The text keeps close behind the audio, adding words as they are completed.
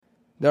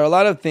There are a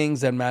lot of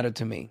things that matter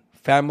to me: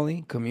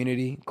 family,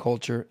 community,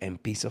 culture,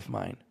 and peace of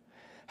mind.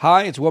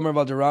 Hi, it's Wilmer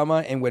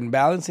Valderrama, and when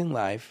balancing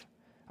life,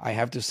 I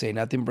have to say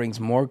nothing brings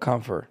more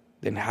comfort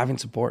than having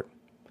support.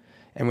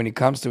 And when it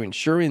comes to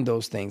ensuring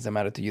those things that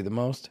matter to you the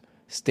most,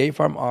 State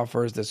Farm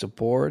offers the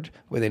support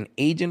with an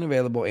agent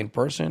available in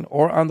person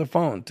or on the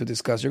phone to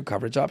discuss your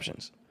coverage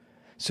options.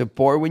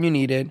 Support when you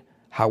need it,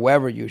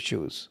 however you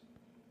choose.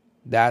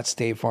 That's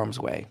State Farm's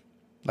way.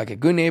 Like a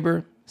good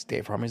neighbor,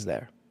 State Farm is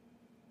there.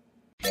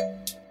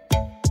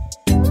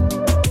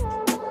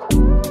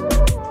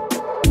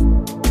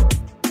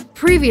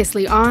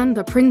 Previously on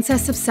The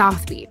Princess of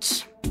South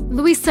Beach,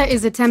 Luisa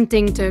is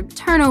attempting to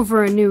turn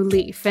over a new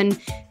leaf and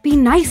be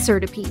nicer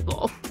to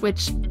people,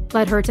 which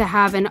led her to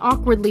have an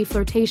awkwardly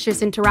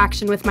flirtatious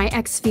interaction with my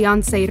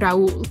ex-fiancé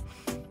Raul.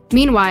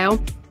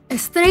 Meanwhile,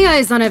 Estrella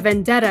is on a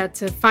vendetta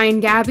to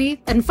find Gabby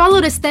and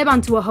followed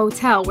Esteban to a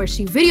hotel where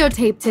she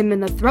videotaped him in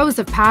the throes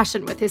of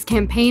passion with his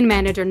campaign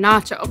manager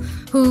Nacho,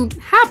 who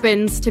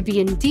happens to be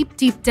in deep,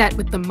 deep debt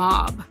with the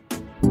mob.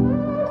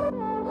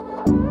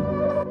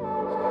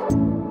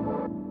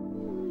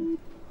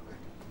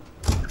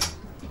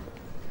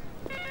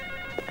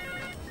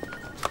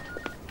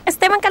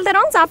 Esteban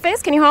Calderon's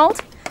office. Can you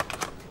hold?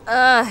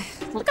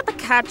 Look at the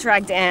cat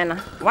dragged in.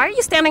 Why are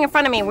you standing in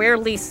front of me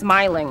weirdly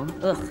smiling?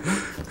 Ugh.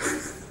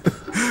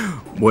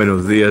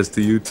 Buenos dias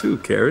to you too,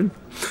 Karen.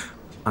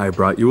 I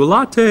brought you a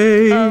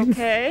latte.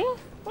 Okay.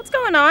 What's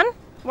going on?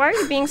 Why are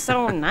you being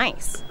so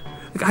nice?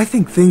 Look, I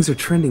think things are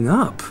trending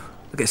up.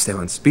 Look,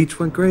 Esteban's speech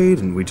went great,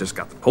 and we just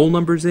got the poll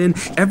numbers in.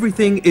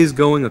 Everything is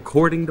going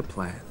according to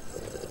plan.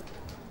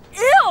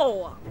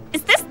 Ew!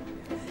 Is this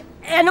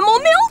animal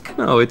milk?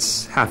 No,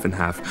 it's half and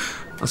half.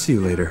 I'll see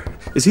you later.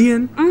 Is he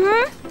in?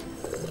 Mm-hmm.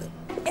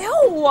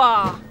 Ew!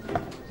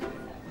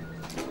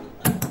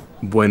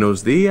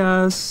 Buenos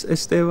dias,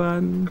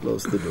 Esteban.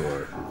 Close the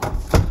door.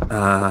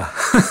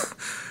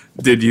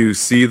 Did you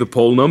see the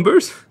poll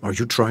numbers? Are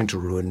you trying to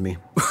ruin me?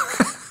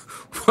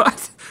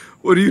 What?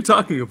 What are you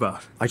talking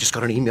about? I just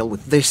got an email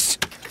with this.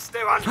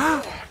 Esteban!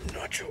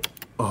 Nacho.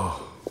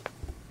 Oh,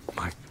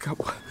 my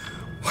God.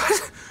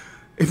 What?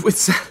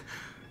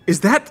 Is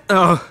that,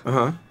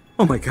 Uh-huh.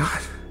 Oh, my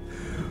God.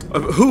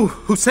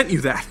 Who sent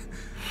you that?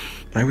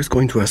 I was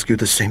going to ask you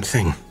the same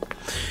thing.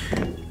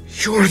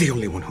 You're the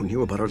only one who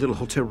knew about our little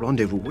hotel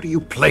rendezvous. What are you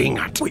playing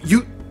at? Wait,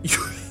 you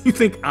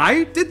think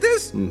I did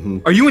this? Mm-hmm.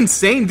 Are you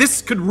insane?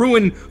 This could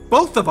ruin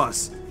both of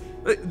us.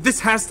 This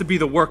has to be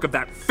the work of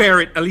that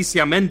ferret,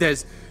 Alicia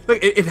Mendez.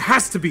 It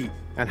has to be.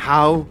 And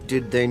how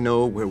did they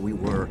know where we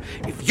were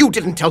if you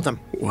didn't tell them?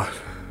 What?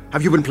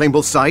 Have you been playing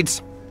both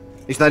sides?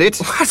 Is that it?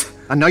 What?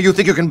 And now you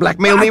think you can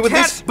blackmail me with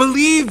this? I can't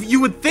believe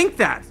you would think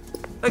that.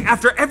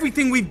 After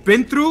everything we've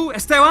been through,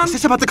 Esteban? Is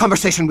this about the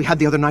conversation we had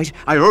the other night?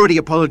 I already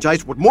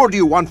apologized. What more do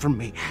you want from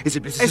me? Is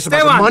this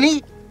about the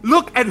money?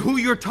 Look at who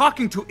you're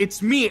talking to.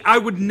 It's me. I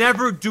would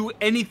never do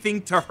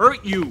anything to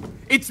hurt you.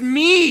 It's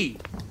me.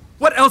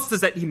 What else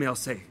does that email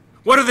say?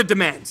 What are the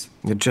demands?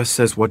 It just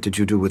says, what did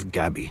you do with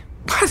Gabby?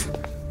 What?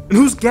 And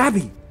who's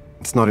Gabby?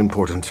 It's not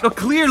important. No,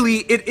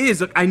 clearly it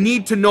is. Look, I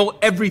need to know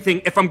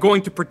everything if I'm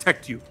going to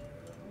protect you.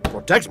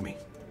 Protect me?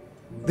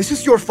 This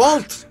is your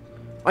fault.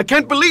 I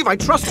can't believe I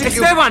trusted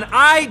you. Esteban,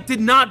 I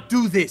did not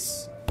do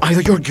this.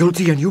 Either you're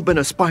guilty and you've been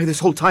a spy this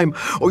whole time,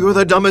 or you're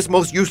the dumbest,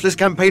 most useless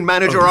campaign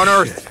manager on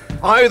earth.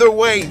 Either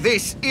way,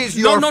 this is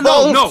your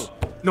fault.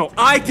 No,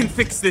 I can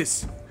fix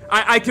this.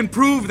 I can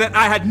prove that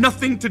I had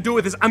nothing to do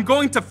with this. I'm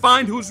going to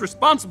find who's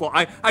responsible.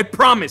 I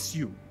promise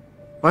you.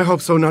 I hope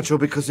so, Nacho,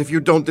 because if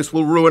you don't, this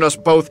will ruin us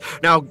both.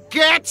 Now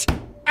get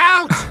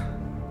out!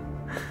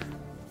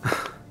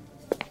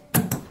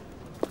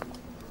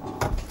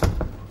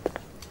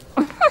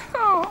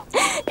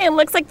 It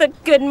looks like the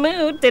good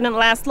mood didn't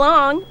last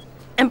long.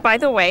 And by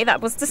the way, that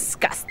was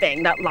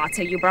disgusting, that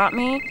latte you brought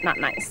me. Not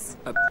nice.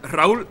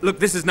 Raul, look,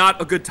 this is not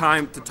a good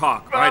time to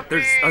talk, all right?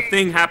 There's a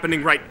thing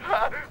happening right...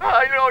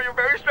 I know, you're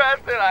very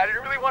stressed, and I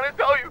didn't really want to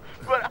tell you,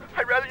 but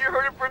I'd rather you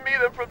heard it from me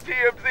than from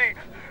TMZ.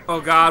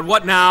 Oh, God,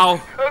 what now?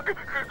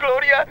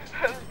 Gloria...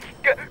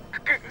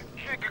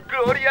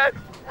 Gloria...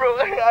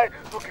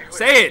 Okay,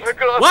 say it!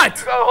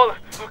 What? Hold on.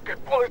 Okay,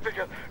 pull it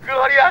together.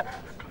 Gloria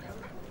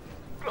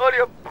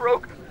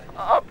broke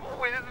up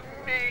with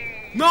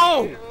me.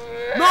 No,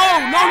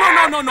 Raul!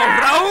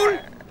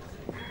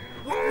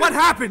 What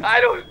happened? I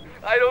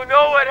don't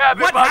know what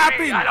happened. What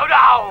happened? I don't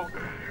know.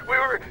 We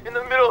were in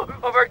the middle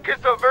of our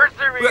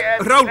kiss-anniversary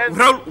and...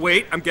 Raul,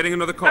 wait, I'm getting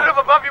another call. Son of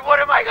a puppy, what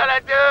am I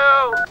gonna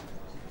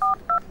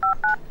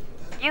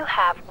do? You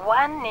have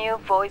one new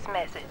voice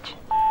message.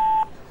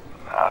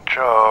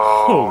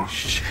 Nacho. Holy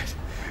shit.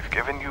 We've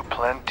given you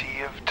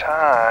plenty of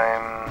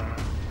time.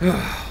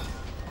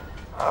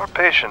 Our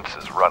patience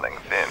is running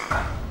thin.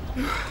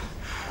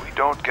 We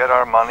don't get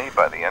our money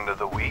by the end of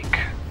the week.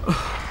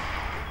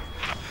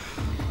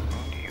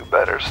 You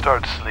better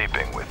start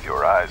sleeping with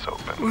your eyes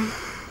open,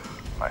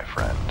 my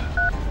friend.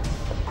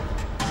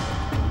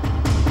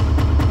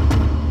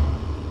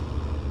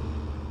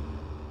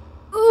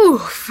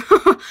 Oof.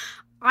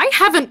 I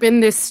haven't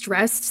been this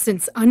stressed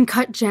since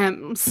Uncut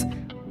Gems.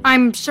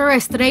 I'm sure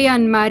Estrella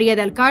and Maria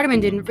del Carmen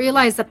didn't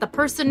realize that the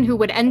person who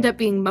would end up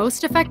being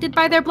most affected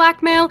by their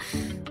blackmail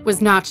was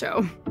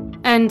Nacho.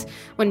 And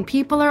when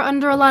people are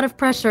under a lot of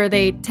pressure,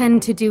 they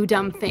tend to do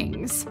dumb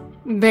things.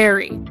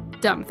 Very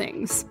dumb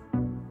things.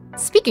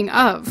 Speaking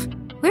of,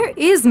 where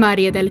is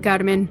Maria del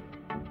Carmen?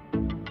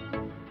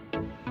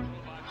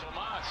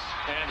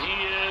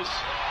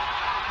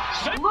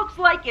 Looks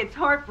like it's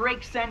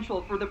heartbreak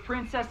central for the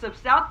Princess of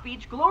South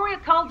Beach, Gloria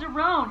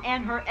Calderon,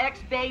 and her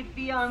ex-bae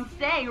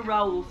fiancé,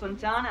 Raul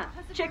Santana.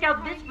 Check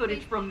out this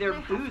footage from their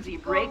boozy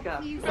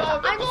breakup. I'm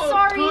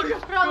sorry,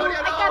 Raul.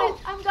 I got it.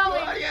 I'm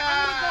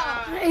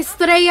going.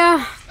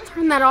 Estrella,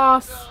 turn that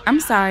off. I'm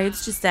sorry.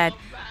 It's just that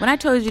when I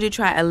told you to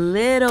try a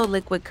little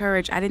liquid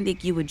courage, I didn't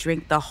think you would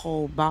drink the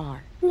whole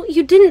bar. Well,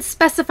 you didn't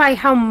specify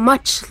how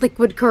much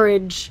liquid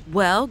courage.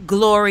 Well,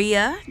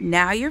 Gloria,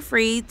 now you're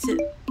free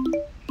to...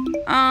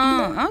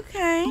 Oh,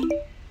 okay.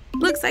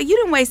 Looks like you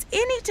didn't waste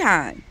any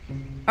time.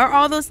 Are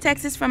all those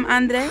texts from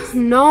Andres?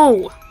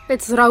 No,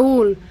 it's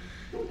Raul.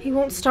 He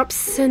won't stop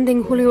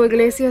sending Julio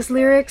Iglesias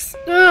lyrics.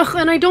 Ugh,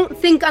 and I don't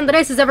think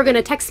Andres is ever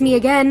gonna text me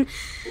again.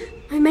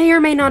 I may or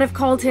may not have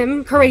called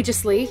him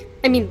courageously.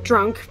 I mean,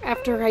 drunk,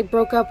 after I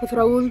broke up with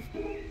Raul.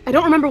 I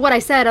don't remember what I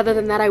said other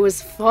than that I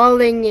was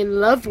falling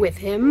in love with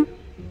him.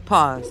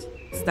 Pause.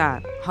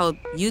 Stop. Hold.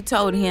 You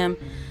told him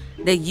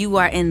that you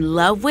are in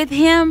love with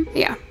him?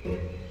 Yeah.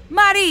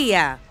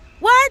 Maria,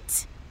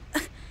 what?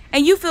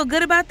 And you feel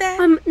good about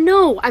that?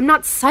 No, I'm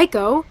not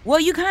psycho. Well,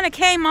 you kind of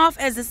came off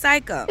as a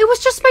psycho. It was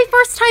just my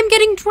first time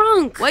getting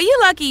drunk. Well,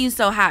 you're lucky you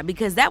so hot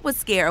because that would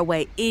scare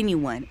away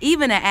anyone,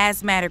 even an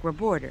asthmatic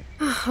reporter.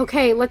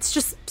 Okay, let's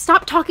just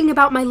stop talking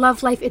about my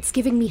love life. It's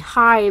giving me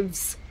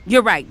hives.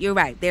 You're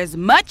right. There's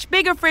much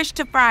bigger fish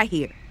to fry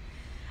here.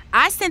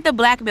 I sent the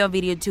blackmail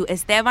video to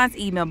Esteban's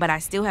email, but I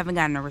still haven't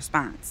gotten a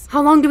response.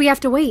 How long do we have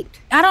to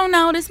wait? I don't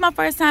know. This is my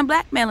first time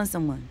blackmailing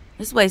someone.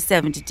 This way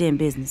 7 to 10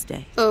 business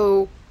days.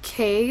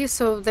 Okay,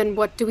 so then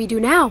what do we do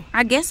now?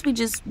 I guess we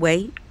just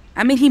wait.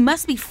 I mean, he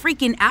must be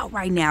freaking out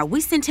right now.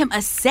 We sent him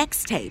a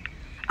sex tape.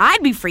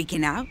 I'd be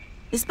freaking out,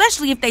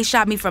 especially if they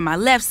shot me from my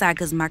left side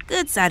because my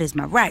good side is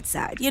my right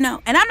side, you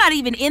know? And I'm not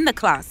even in the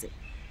closet.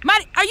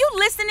 Are you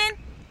listening?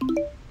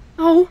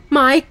 Oh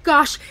my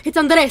gosh, it's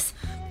Andres.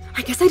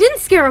 I guess I didn't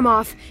scare him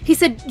off. He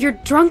said, your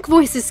drunk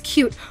voice is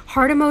cute.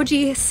 Heart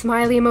emoji,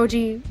 smiley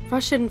emoji,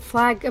 Russian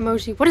flag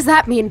emoji. What does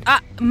that mean?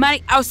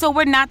 So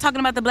we're not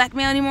talking about the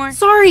blackmail anymore?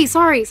 Sorry.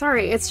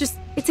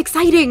 It's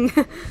exciting.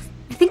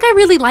 I think I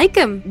really like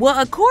him. Well,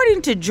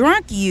 according to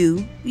drunk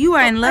you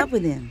are in love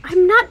with him.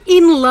 I'm not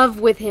in love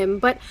with him,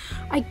 but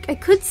I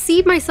could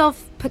see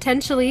myself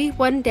potentially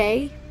one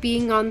day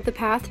being on the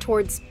path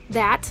towards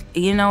that.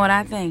 You know what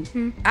I think?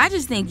 I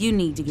just think you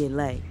need to get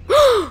laid.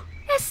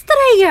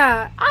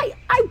 Estrella!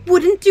 I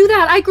wouldn't do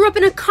that. I grew up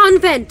in a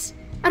convent.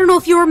 I don't know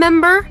if you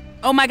remember.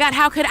 Oh my God,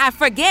 how could I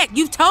forget?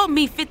 You've told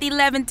me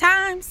 11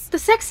 times. The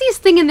sexiest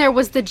thing in there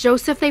was the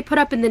Joseph they put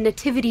up in the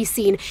nativity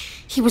scene.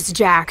 He was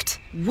jacked.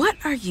 What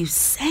are you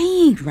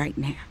saying right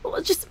now?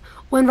 Well, just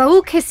when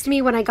Raul kissed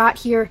me when I got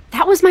here,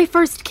 that was my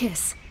first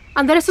kiss.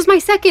 Andres was my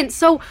second,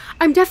 so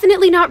I'm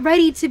definitely not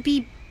ready to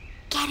be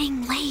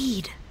getting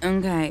laid.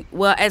 Okay,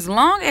 well, as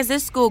long as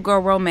this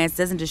schoolgirl romance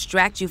doesn't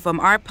distract you from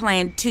our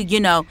plan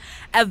to,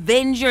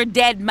 avenge your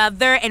dead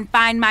mother and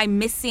find my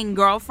missing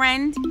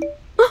girlfriend.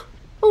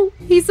 Oh,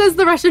 he says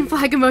the Russian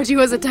flag emoji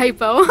was a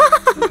typo.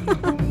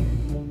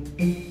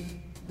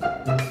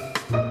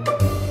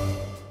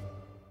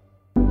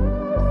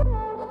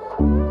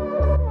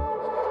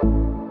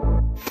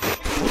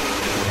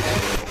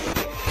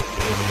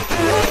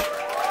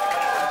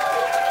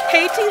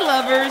 Hey, tea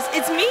lovers,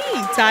 it's me,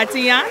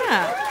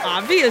 Tatiana,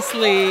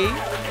 obviously.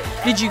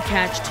 Did you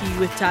catch Tea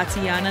with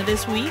Tatiana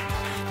this week?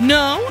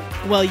 No?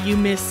 Well, you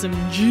missed some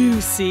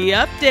juicy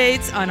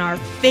updates on our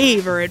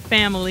favorite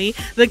family,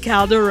 the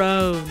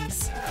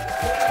Calderons.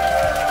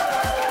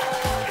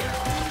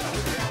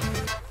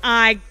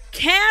 I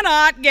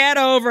cannot get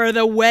over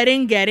the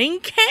wedding getting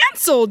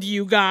canceled,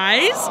 you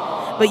guys.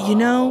 But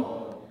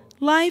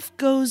life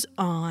goes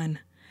on.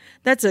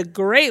 That's a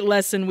great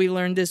lesson we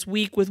learned this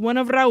week with one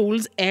of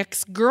Raul's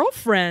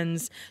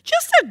ex-girlfriends.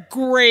 Just a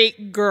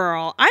great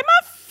girl. I'm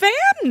a fan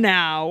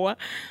now.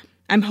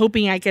 I'm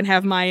hoping I can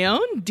have my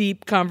own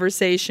deep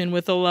conversation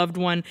with a loved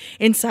one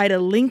inside a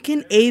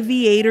Lincoln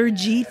Aviator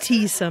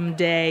GT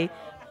someday.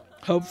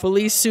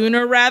 Hopefully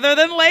sooner rather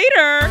than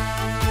later.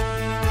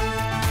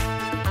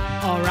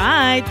 All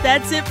right,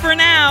 that's it for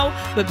now.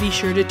 But be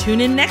sure to tune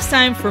in next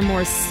time for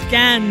more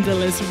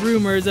scandalous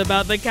rumors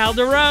about the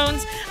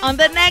Calderons on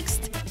the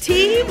next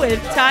Tea with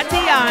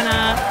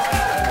Tatiana.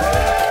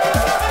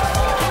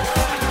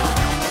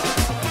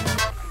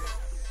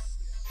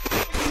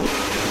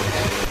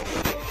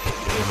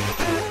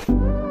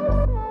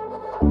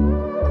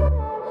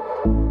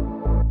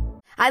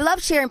 I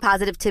love sharing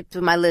positive tips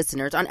with my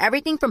listeners on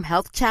everything from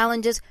health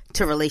challenges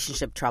to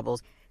relationship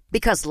troubles.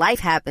 Because life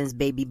happens,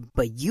 baby,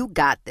 but you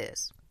got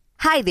this.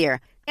 Hi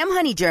there, I'm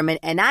Honey German,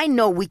 and I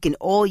know we can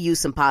all use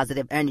some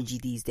positive energy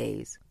these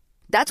days.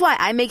 That's why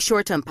I make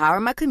sure to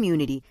empower my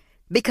community,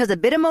 Because a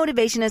bit of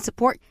motivation and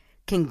support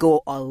can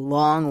go a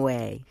long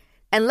way.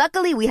 And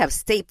luckily, we have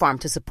State Farm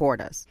to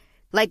support us.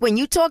 Like when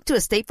you talk to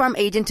a State Farm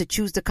agent to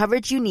choose the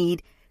coverage you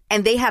need,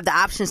 and they have the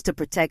options to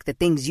protect the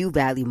things you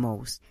value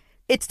most.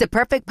 It's the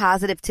perfect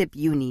positive tip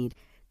you need.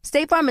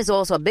 State Farm is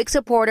also a big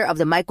supporter of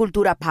the My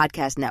Cultura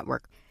podcast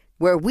network,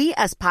 where we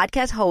as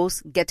podcast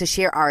hosts get to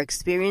share our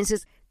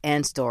experiences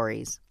and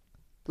stories.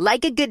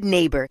 Like a good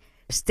neighbor,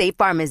 State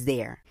Farm is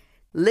there.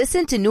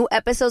 Listen to new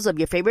episodes of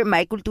your favorite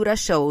My Cultura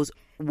shows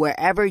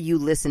wherever you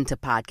listen to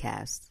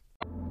podcasts.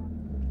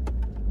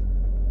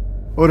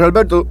 Jorge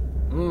Alberto,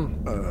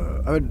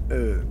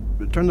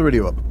 turn the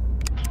radio up.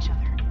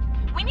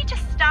 We need to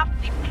stop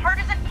the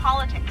partisan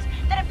politics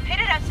that have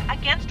pitted us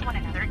against one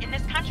another in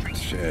this country.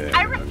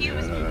 I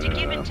refuse to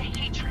give in to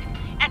hatred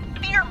and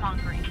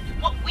fear-mongering.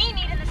 What we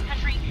need in this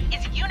country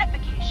is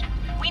unification.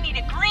 We need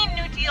a Green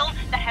New Deal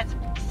that has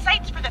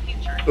sights for the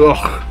future.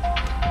 Ugh.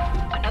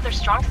 Another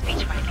strong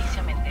speech by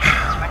Alicia Mendez,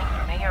 who's running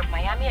for mayor of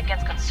Miami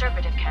against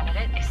conservative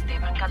candidate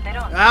Esteban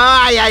Calderon.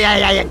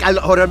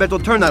 Jorge Alberto,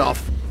 turn that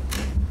off.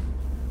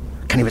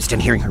 Can't even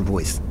stand hearing her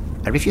voice.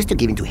 I refuse to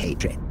give in to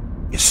hatred.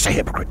 You're such a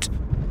hypocrite.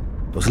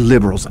 Those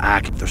liberals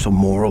act, they're so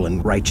moral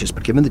and righteous,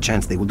 but given the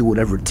chance, they will do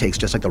whatever it takes,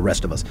 just like the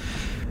rest of us.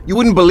 You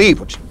wouldn't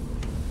believe what...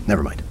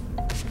 Never mind.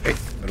 Hey,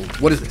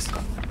 what is this?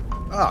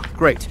 Ah,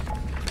 great.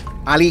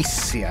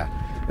 Alicia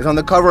is on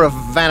the cover of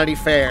Vanity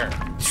Fair.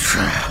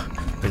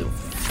 Little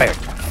fair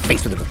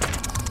face with little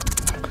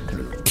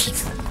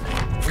teeth.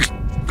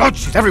 God,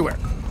 she's everywhere.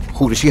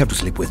 Who does she have to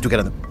sleep with to get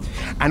on the...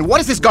 And what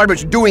is this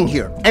garbage doing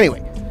here?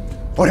 Anyway,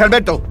 Jorge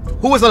Alberto,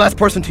 who was the last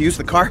person to use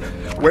the car?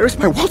 Where is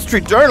my Wall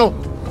Street Journal?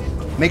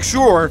 Make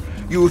sure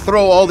you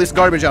throw all this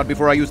garbage out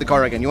before I use the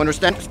car again. You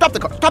understand? Stop the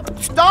car!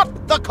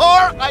 Stop the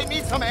car! I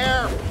need some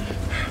air!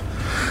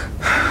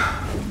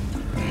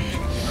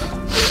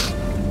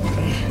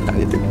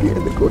 Nadie te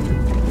entiende,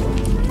 coño.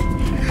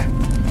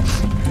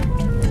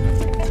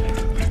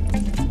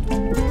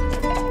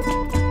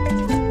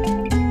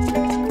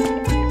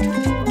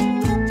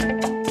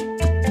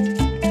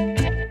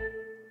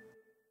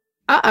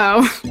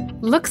 Uh-oh.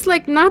 Looks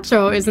like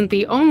Nacho isn't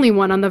the only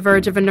one on the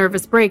verge of a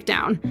nervous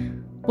breakdown.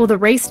 Will the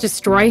race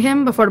destroy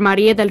him before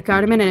Maria del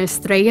Carmen and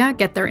Estrella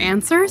get their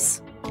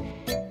answers?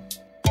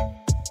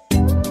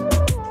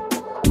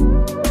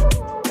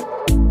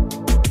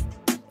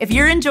 If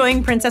you're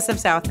enjoying Princess of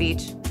South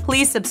Beach,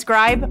 please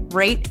subscribe,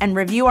 rate, and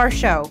review our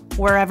show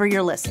wherever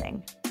you're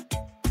listening.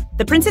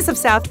 The Princess of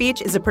South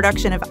Beach is a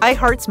production of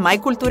iHeart's My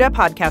Cultura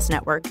podcast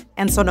network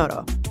and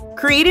Sonoro.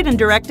 Created and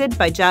directed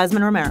by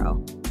Jasmine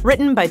Romero.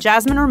 Written by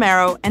Jasmine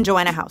Romero and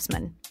Joanna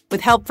Hausman,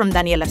 with help from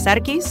Daniela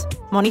Sarkis,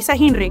 Monisa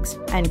Hinrichs,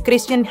 and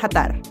Christian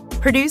Hatar.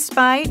 Produced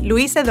by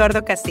Luis Eduardo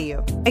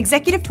Castillo.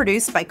 Executive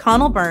produced by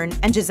Connell Byrne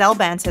and Giselle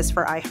Bances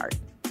for iHeart.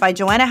 By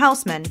Joanna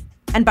Hausman,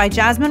 and by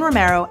Jasmine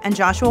Romero and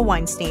Joshua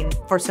Weinstein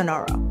for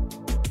Sonoro.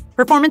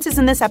 Performances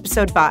in this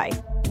episode by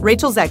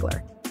Rachel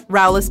Zegler,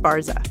 Raul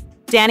Esparza,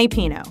 Danny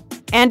Pino,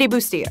 Andy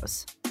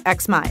Bustillos,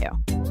 Ex Mayo,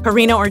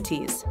 Karina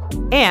Ortiz,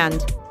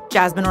 and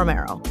Jasmine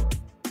Romero.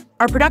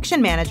 Our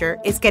production manager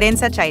is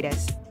Querenza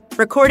Chaires.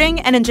 Recording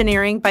and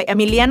engineering by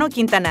Emiliano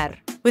Quintanar,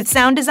 with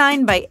sound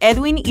design by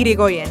Edwin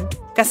Irigoyen,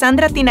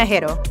 Cassandra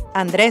Tinajero,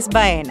 Andres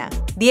Baena,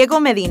 Diego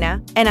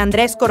Medina, and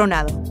Andres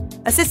Coronado.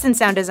 Assistant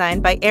sound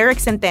design by Eric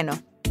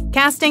Centeno.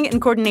 Casting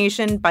and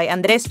coordination by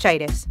Andres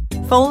Chaires.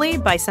 Foley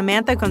by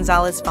Samantha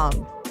Gonzalez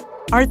Fong.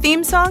 Our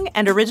theme song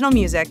and original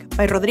music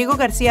by Rodrigo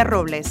Garcia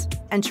Robles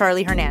and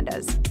Charlie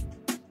Hernandez.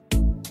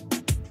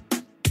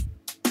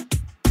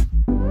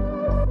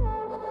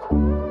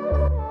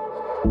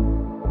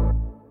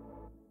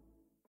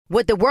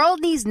 What the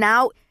world needs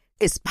now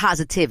is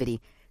positivity.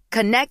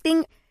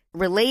 Connecting,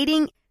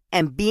 relating,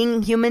 and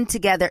being human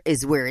together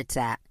is where it's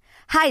at.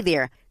 Hi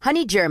there,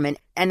 Honey German,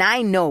 and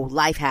I know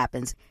life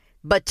happens,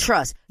 but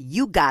trust,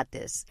 you got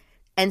this.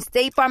 And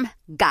State Farm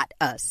got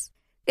us.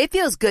 It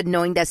feels good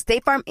knowing that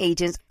State Farm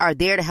agents are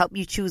there to help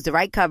you choose the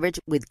right coverage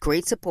with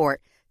great support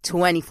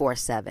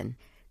 24/7.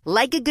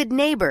 Like a good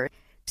neighbor,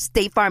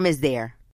 State Farm is there.